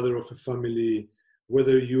or mother of a family,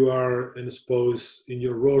 whether you are an spouse, in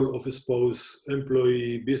your role of a spouse,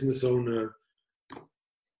 employee, business owner,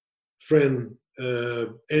 friend,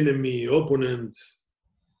 enemy, opponent,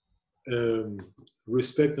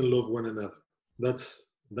 respect and love one another. That's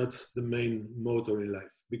the main motto in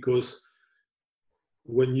life. Because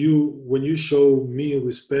when you show me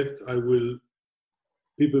respect,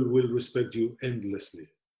 people will respect you endlessly.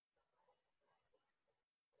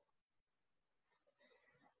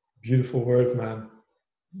 Beautiful words, man.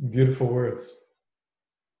 Beautiful words.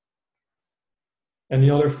 Any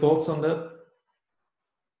other thoughts on that?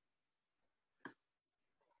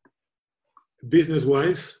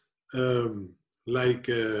 Business-wise, like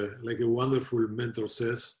a wonderful mentor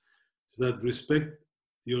says, is that respect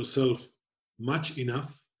yourself much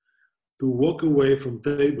enough to walk away from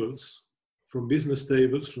tables, from business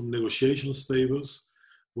tables, from negotiation tables,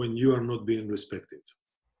 when you are not being respected.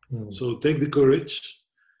 So take the courage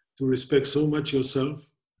to respect so much yourself,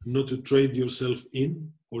 not to trade yourself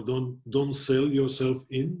in, or don't sell yourself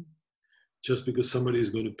in just because somebody is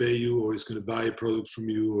going to pay you, or is going to buy a product from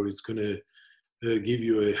you, or it's going to give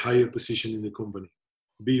you a higher position in the company.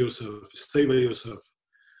 Be yourself. Stay by yourself.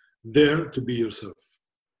 Dare to be yourself,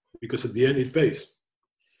 because at the end it pays.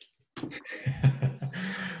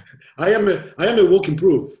 I am a walking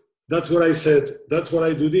proof. That's what I said. That's what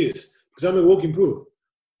I do this, because I'm a walking proof.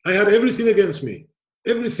 I had everything against me.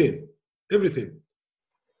 Everything.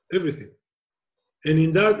 And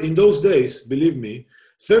in those days, believe me,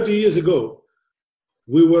 30 years ago,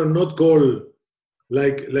 we were not called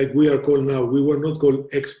like we are called now. We were not called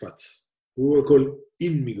expats. We were called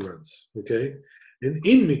immigrants, okay? An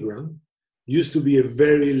immigrant used to be a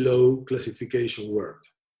very low classification word.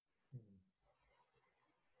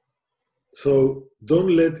 So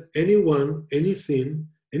don't let anyone, anything,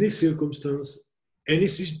 any circumstance, any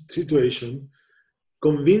situation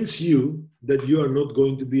convince you that you are not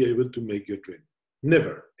going to be able to make your dream.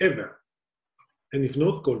 Never, ever. And if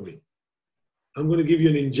not, call me. I'm going to give you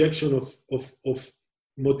an injection of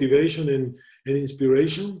motivation and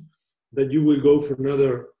inspiration that you will go for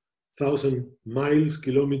another 1,000 miles,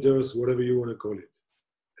 kilometers, whatever you want to call it.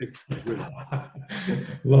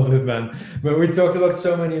 Love it, man. But we talked about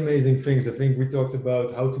so many amazing things. I think we talked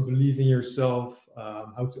about how to believe in yourself,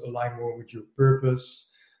 how to align more with your purpose,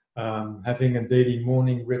 having a daily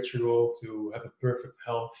morning ritual to have a perfect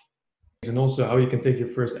health, and also how you can take your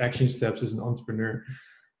first action steps as an entrepreneur.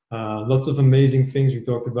 Lots of amazing things. We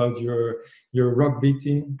talked about your rugby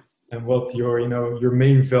team and what your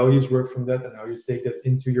main values were from that, and how you take that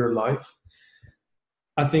into your life.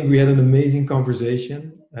 I think we had an amazing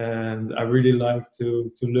conversation, and I really like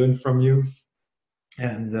to learn from you.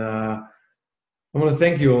 And I want to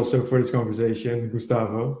thank you also for this conversation,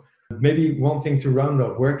 Gustavo. Maybe one thing to round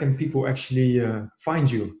up: where can people actually find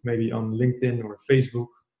you? Maybe on LinkedIn or Facebook,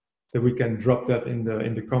 that we can drop that in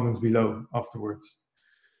the comments below afterwards.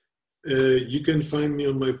 You can find me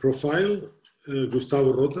on my profile,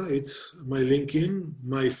 Gustavo Rota. It's my LinkedIn,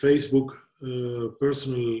 my Facebook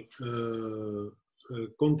personal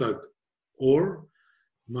contact, or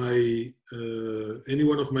my any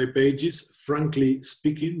one of my pages, Frankly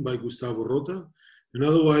Speaking by Gustavo Rota, and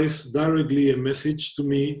otherwise directly a message to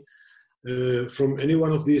me from any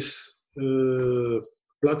one of these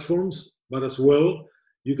platforms, but as well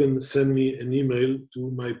you can send me an email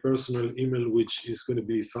to my personal email, which is going to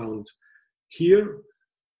be found here.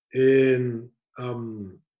 And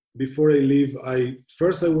before I leave, I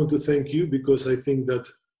want to thank you, because I think that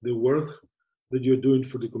the work that you're doing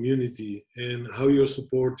for the community and how you're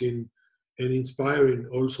supporting and inspiring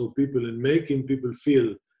also people and making people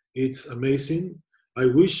feel, it's amazing. I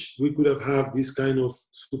wish we could have this kind of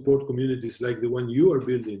support communities like the one you are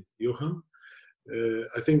building, Johan.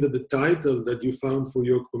 I think that the title that you found for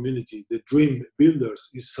your community, the Dream Builders,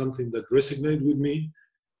 is something that resonates with me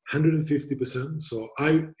 150%. So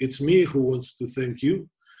it's me who wants to thank you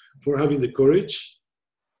for having the courage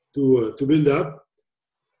to build up,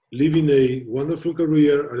 living a wonderful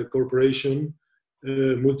career at a corporation,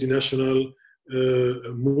 multinational,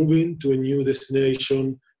 moving to a new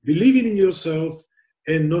destination, believing in yourself,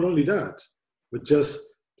 and not only that, but just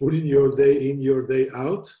putting your day in, your day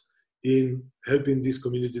out in helping this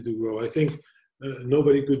community to grow. I think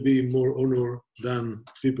nobody could be more honored than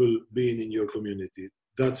people being in your community.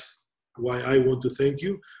 that's why I want to thank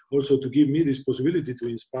you. Also to give me this possibility to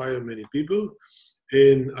inspire many people.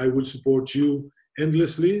 And I will support you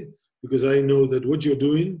endlessly because I know that what you're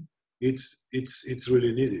doing, it's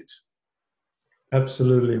really needed.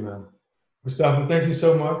 Absolutely, man. Gustavo, thank you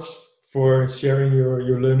so much for sharing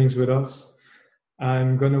your learnings with us.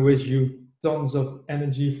 I'm gonna wish you tons of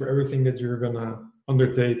energy for everything that you're gonna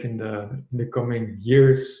undertake in the coming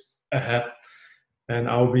years ahead, and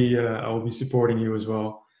I'll be supporting you as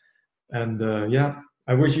well. And yeah,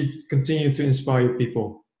 I wish you continue to inspire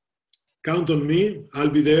people. Count on me. I'll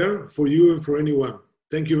be there for you and for anyone.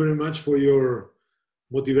 Thank you very much for your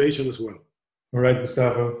motivation as well. All right,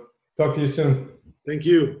 Gustavo. Talk to you soon. Thank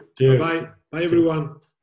you. Cheers. Bye-bye. Bye, everyone.